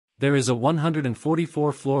There is a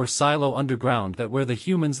 144-floor silo underground where the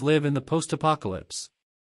humans live in the post-apocalypse.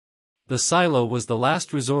 The silo was the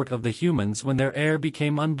last resort of the humans when their air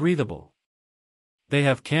became unbreathable. They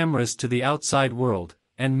have cameras to the outside world,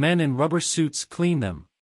 and men in rubber suits clean them.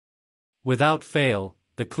 Without fail,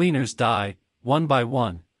 the cleaners die, one by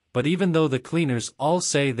one, but even though the cleaners all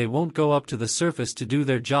say they won't go up to the surface to do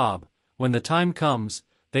their job, when the time comes,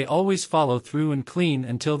 they always follow through and clean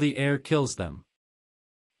until the air kills them.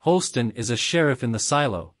 Holston is a sheriff in the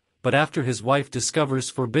silo, but after his wife discovers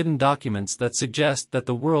forbidden documents that suggest that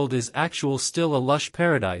the world is still a lush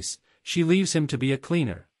paradise, she leaves him to be a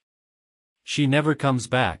cleaner. She never comes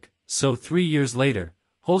back, so 3 years later,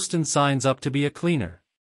 Holston signs up to be a cleaner.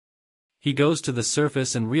 He goes to the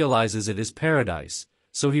surface and realizes it is paradise,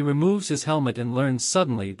 so he removes his helmet and learns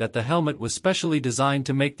suddenly that the helmet was specially designed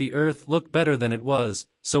to make the earth look better than it was,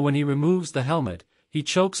 so when he removes the helmet, he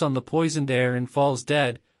chokes on the poisoned air and falls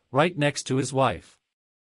dead, right next to his wife.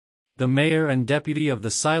 The mayor and deputy of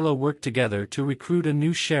the silo work together to recruit a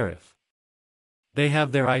new sheriff. They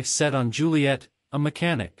have their eyes set on Juliet, a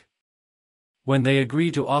mechanic. When they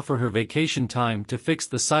agree to offer her vacation time to fix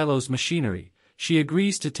the silo's machinery, she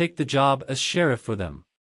agrees to take the job as sheriff for them.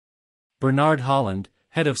 Bernard Holland,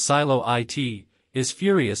 head of Silo IT, is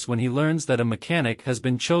furious when he learns that a mechanic has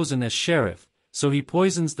been chosen as sheriff, so he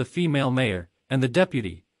poisons the female mayor, and the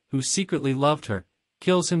deputy, who secretly loved her,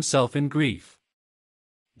 kills himself in grief.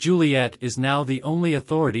 Juliet is now the only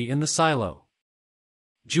authority in the silo.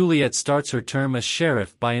 Juliet starts her term as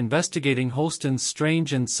sheriff by investigating Holston's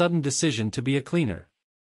strange and sudden decision to be a cleaner.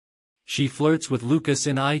 She flirts with Lucas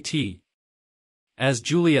in IT. As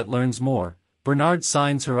Juliet learns more, Bernard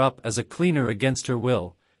signs her up as a cleaner against her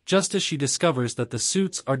will, just as she discovers that the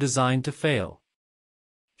suits are designed to fail.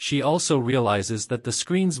 She also realizes that the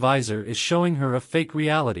screen's visor is showing her a fake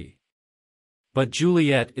reality. But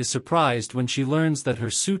Juliet is surprised when she learns that her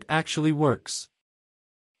suit actually works.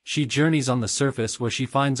 She journeys on the surface where she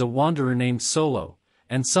finds a wanderer named Solo,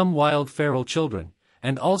 and some wild feral children,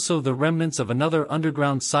 and also the remnants of another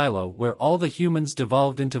underground silo where all the humans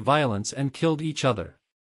devolved into violence and killed each other.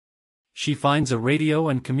 She finds a radio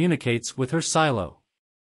and communicates with her silo.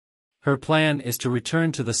 Her plan is to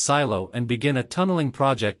return to the silo and begin a tunneling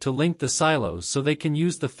project to link the silos so they can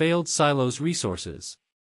use the failed silo's resources.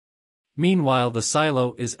 Meanwhile, the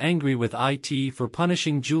silo is angry with IT for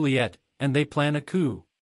punishing Juliet, and they plan a coup.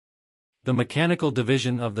 The mechanical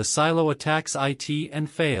division of the silo attacks IT and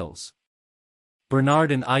fails.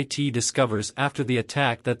 Bernard in IT discovers after the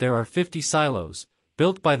attack that there are 50 silos,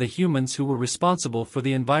 built by the humans who were responsible for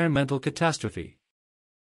the environmental catastrophe.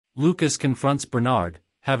 Lucas confronts Bernard,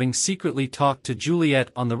 having secretly talked to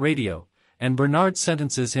Juliet on the radio, and Bernard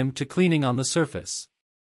sentences him to cleaning on the surface.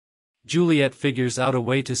 Juliet figures out a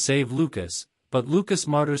way to save Lucas, but Lucas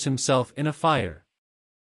martyrs himself in a fire.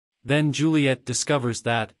 Then Juliet discovers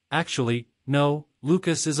that, actually, no,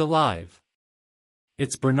 Lucas is alive.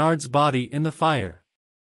 It's Bernard's body in the fire.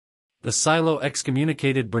 The silo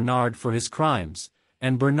excommunicated Bernard for his crimes,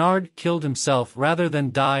 and Bernard killed himself rather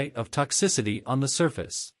than die of toxicity on the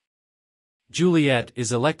surface. Juliet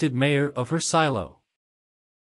is elected mayor of her silo.